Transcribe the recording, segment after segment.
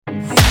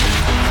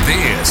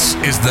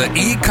is the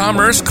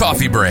E-commerce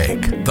Coffee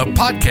Break, the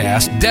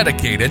podcast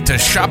dedicated to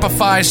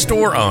Shopify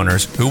store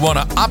owners who want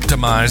to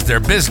optimize their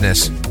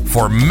business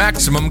for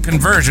maximum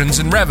conversions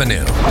and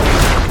revenue.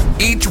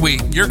 Each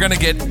week, you're going to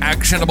get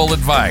actionable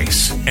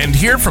advice and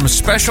hear from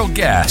special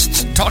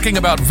guests talking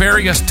about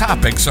various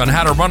topics on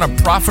how to run a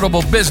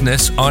profitable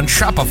business on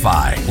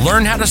Shopify.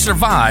 Learn how to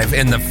survive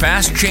in the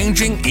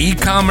fast-changing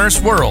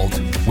e-commerce world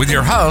with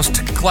your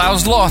host,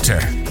 Claus Lauter,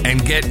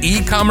 and get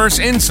e-commerce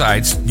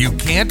insights you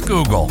can't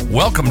Google.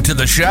 Welcome to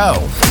the show.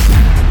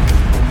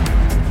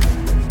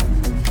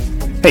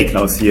 Hey,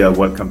 Claus here.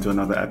 Welcome to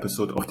another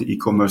episode of the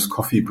E-commerce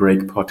Coffee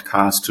Break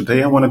podcast.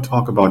 Today I want to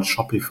talk about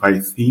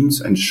Shopify themes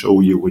and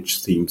show you which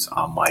themes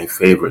are my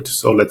favorite.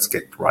 So let's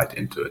get right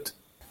into it.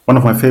 One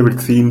of my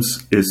favorite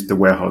themes is the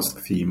warehouse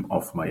theme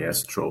of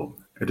Maestro.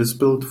 It is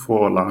built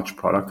for large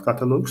product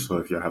catalogs. So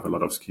if you have a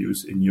lot of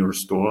SKUs in your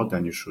store,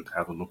 then you should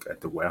have a look at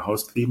the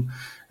warehouse theme.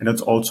 And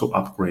it's also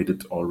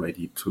upgraded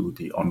already to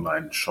the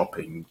online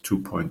shopping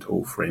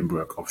 2.0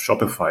 framework of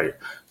Shopify.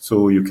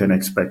 So you can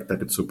expect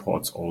that it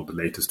supports all the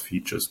latest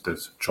features that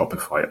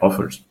Shopify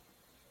offers.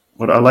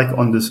 What I like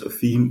on this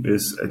theme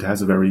is it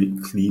has a very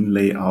clean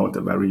layout,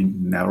 a very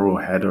narrow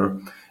header,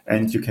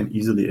 and you can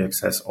easily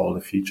access all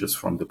the features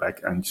from the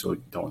back end, so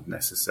you don't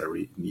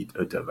necessarily need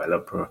a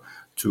developer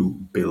to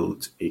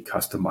build a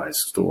customized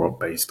store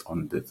based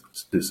on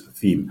this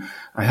theme.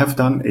 I have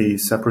done a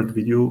separate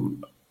video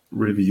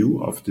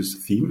review of this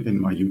theme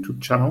in my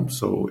YouTube channel.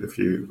 So if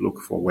you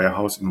look for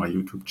warehouse in my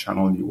YouTube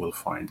channel, you will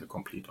find a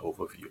complete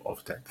overview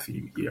of that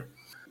theme here.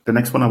 The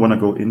next one I want to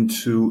go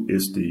into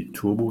is the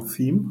Turbo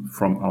theme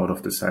from Out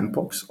of the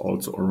Sandbox,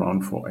 also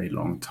around for a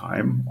long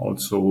time,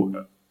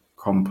 also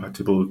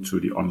compatible to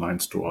the online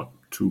store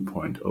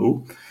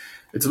 2.0.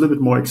 It's a little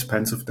bit more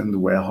expensive than the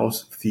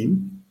warehouse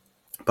theme,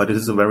 but it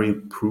is a very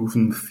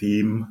proven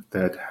theme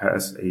that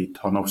has a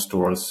ton of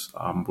stores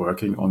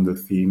working on the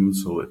theme,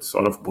 so it's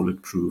sort of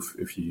bulletproof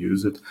if you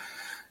use it.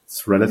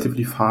 It's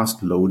relatively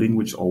fast loading,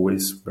 which is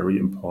always very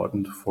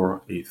important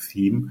for a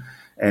theme,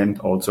 and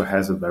also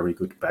has a very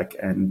good back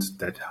end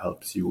that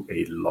helps you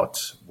a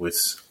lot with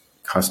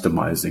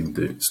customizing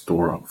the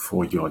store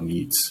for your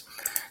needs.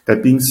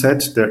 That being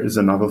said, there is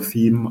another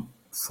theme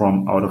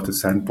from Out of the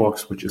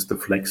Sandbox, which is the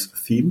Flex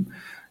theme.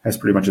 Has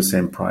pretty much the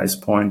same price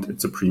point.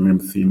 It's a premium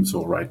theme,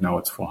 so right now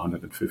it's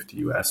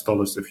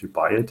 $450 if you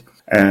buy it.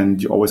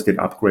 And you always get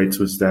upgrades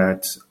with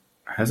that.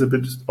 Has a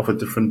bit of a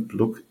different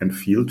look and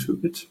feel to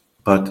it,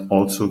 but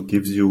also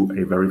gives you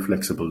a very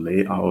flexible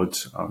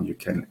layout. You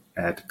can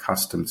add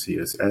custom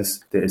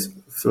CSS. There is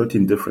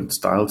 13 different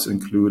styles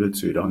included,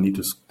 so you don't need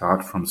to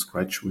start from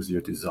scratch with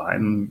your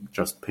design.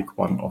 Just pick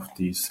one of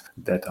these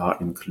that are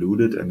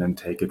included and then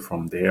take it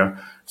from there.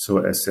 So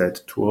as said,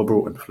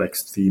 Turbo and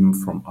Flex theme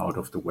from Out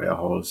of the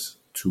Warehouse,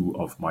 two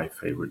of my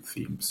favorite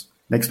themes.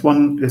 Next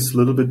one is a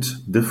little bit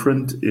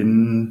different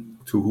in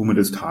to whom it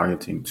is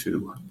targeting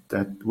to.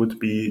 That would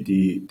be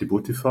the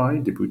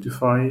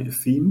Debutify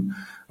theme,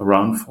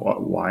 around for a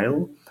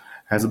while.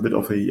 Has a bit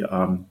of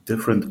a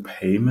different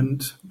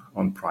payment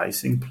on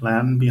pricing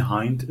plan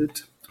behind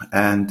it.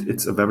 And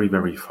it's a very,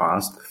 very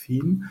fast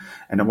theme.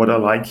 And what I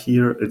like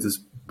here, it is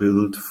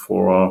built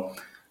for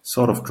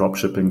sort of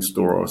dropshipping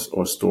stores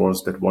or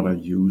stores that want to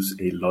use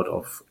a lot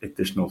of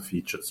additional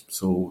features.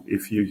 So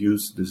if you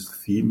use this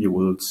theme, you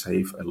will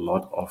save a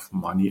lot of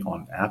money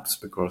on apps,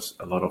 because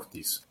a lot of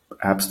these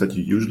apps that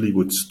you usually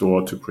would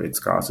store to create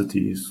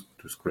scarcities,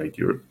 to create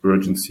your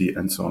urgency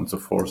and so on and so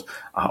forth,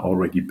 are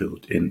already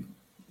built in.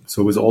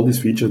 So with all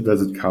these features that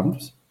it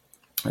comes,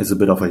 it's a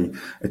bit of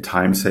a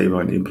time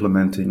saver in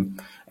implementing,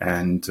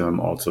 and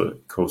also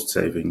cost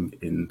saving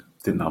in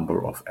the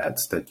number of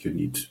ads that you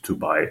need to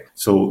buy.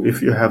 So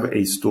if you have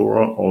a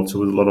store also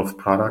with a lot of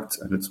products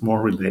and it's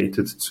more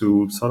related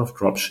to sort of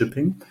drop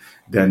shipping,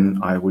 then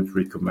I would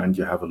recommend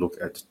you have a look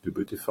at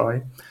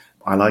Debutify.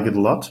 I like it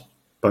a lot,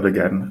 but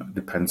again, it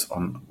depends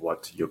on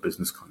what your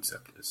business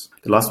concept is.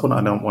 The last one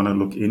I don't want to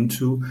look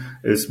into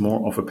is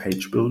more of a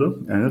page builder,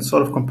 and it's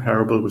sort of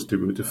comparable with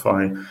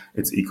Debutify.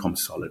 It's Ecom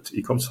Solid.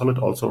 Ecom Solid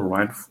also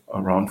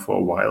around for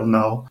a while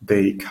now.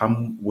 They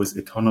come with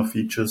a ton of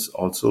features.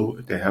 Also,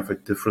 they have a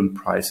different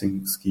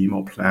pricing scheme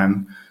or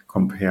plan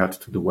compared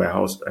to the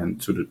warehouse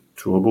and to the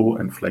Turbo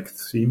and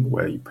Flex theme,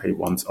 where you pay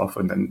once off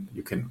and then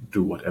you can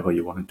do whatever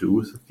you want to do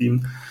with the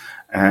theme.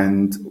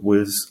 And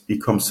with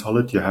Ecom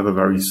Solid, you have a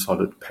very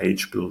solid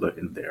page builder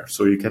in there.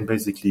 So you can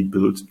basically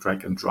build,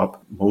 drag and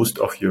drop most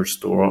of your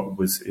store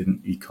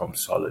within Ecom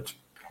Solid.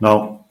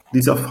 Now,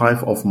 these are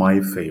 5 of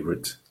my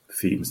favorite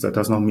themes. That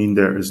does not mean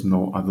there is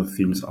no other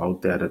themes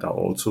out there that are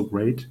also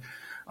great.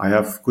 I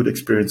have good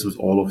experience with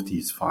all of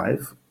these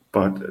 5,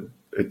 but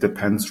it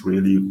depends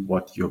really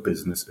what your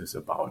business is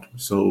about.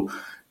 So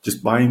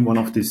just buying one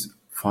of these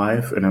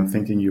 5, and I'm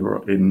thinking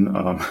you're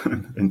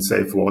in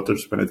safe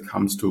waters when it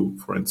comes to,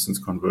 for instance,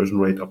 conversion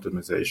rate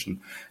optimization.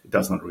 It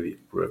does not really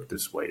work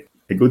this way.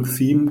 A good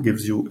theme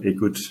gives you a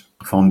good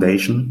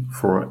foundation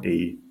for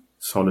a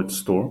solid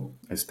store,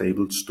 a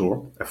stable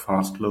store, a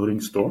fast loading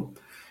store.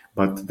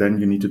 But then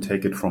you need to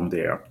take it from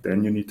there.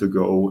 Then you need to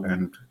go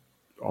and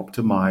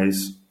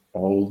optimize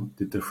all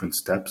the different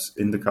steps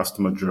in the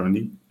customer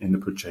journey, in the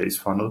purchase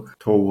funnel,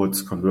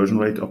 towards conversion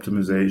rate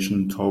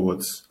optimization,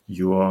 towards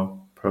your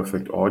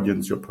perfect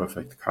audience, your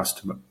perfect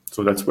customer.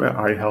 So that's where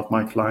I help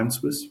my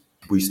clients with.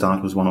 We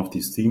start with one of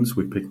these themes.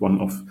 We pick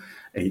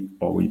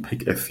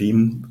a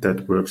theme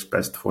that works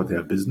best for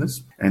their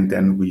business. And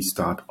then we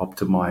start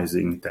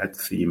optimizing that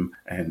theme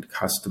and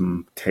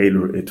custom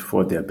tailor it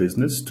for their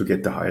business to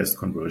get the highest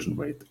conversion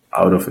rate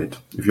out of it.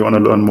 If you want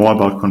to learn more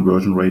about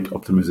conversion rate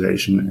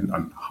optimization and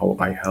on how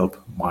I help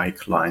my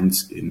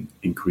clients in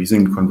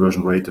increasing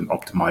conversion rate and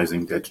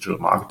optimizing their digital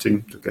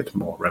marketing to get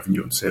more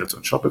revenue and sales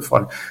on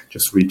Shopify,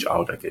 just reach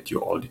out. I get you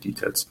all the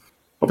details.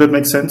 Hope it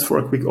makes sense for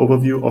a quick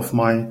overview of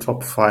my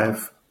top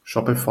 5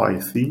 Shopify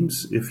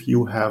themes. If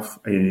you have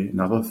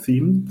another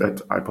theme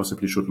that I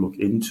possibly should look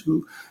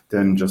into,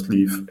 then just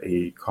leave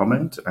a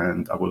comment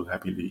and I will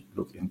happily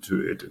look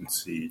into it and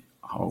see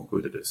how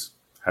good it is.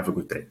 Have a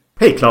good day.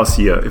 Hey, Claus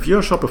here. If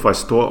you're a Shopify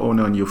store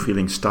owner and you're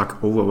feeling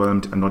stuck,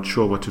 overwhelmed, and not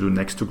sure what to do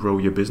next to grow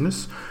your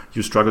business,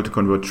 you struggle to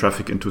convert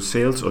traffic into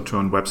sales or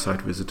turn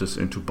website visitors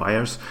into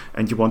buyers,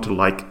 and you want to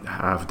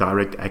have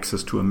direct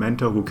access to a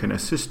mentor who can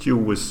assist you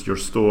with your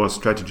store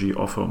strategy,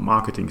 offer,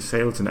 marketing,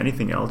 sales, and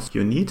anything else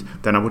you need,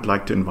 then I would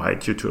like to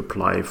invite you to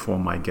apply for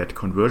my Get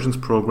Conversions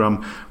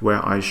program,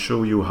 where I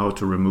show you how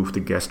to remove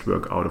the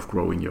guesswork out of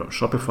growing your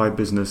Shopify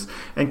business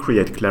and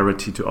create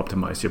clarity to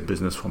optimize your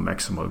business for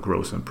maximal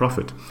growth and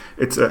profit.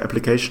 It's an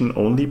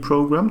application-only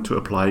program. To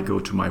apply, go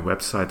to my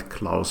website,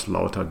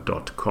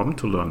 klauslauter.com,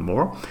 to learn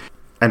more.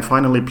 And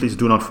finally, please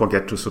do not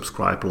forget to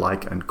subscribe,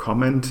 like, and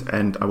comment.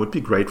 And I would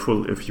be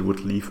grateful if you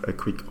would leave a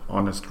quick,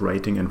 honest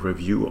rating and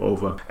review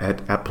over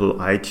at Apple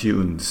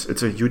iTunes.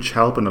 It's a huge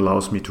help and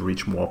allows me to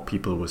reach more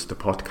people with the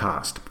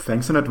podcast.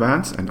 Thanks in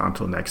advance, and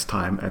until next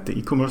time at the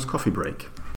e-commerce coffee break.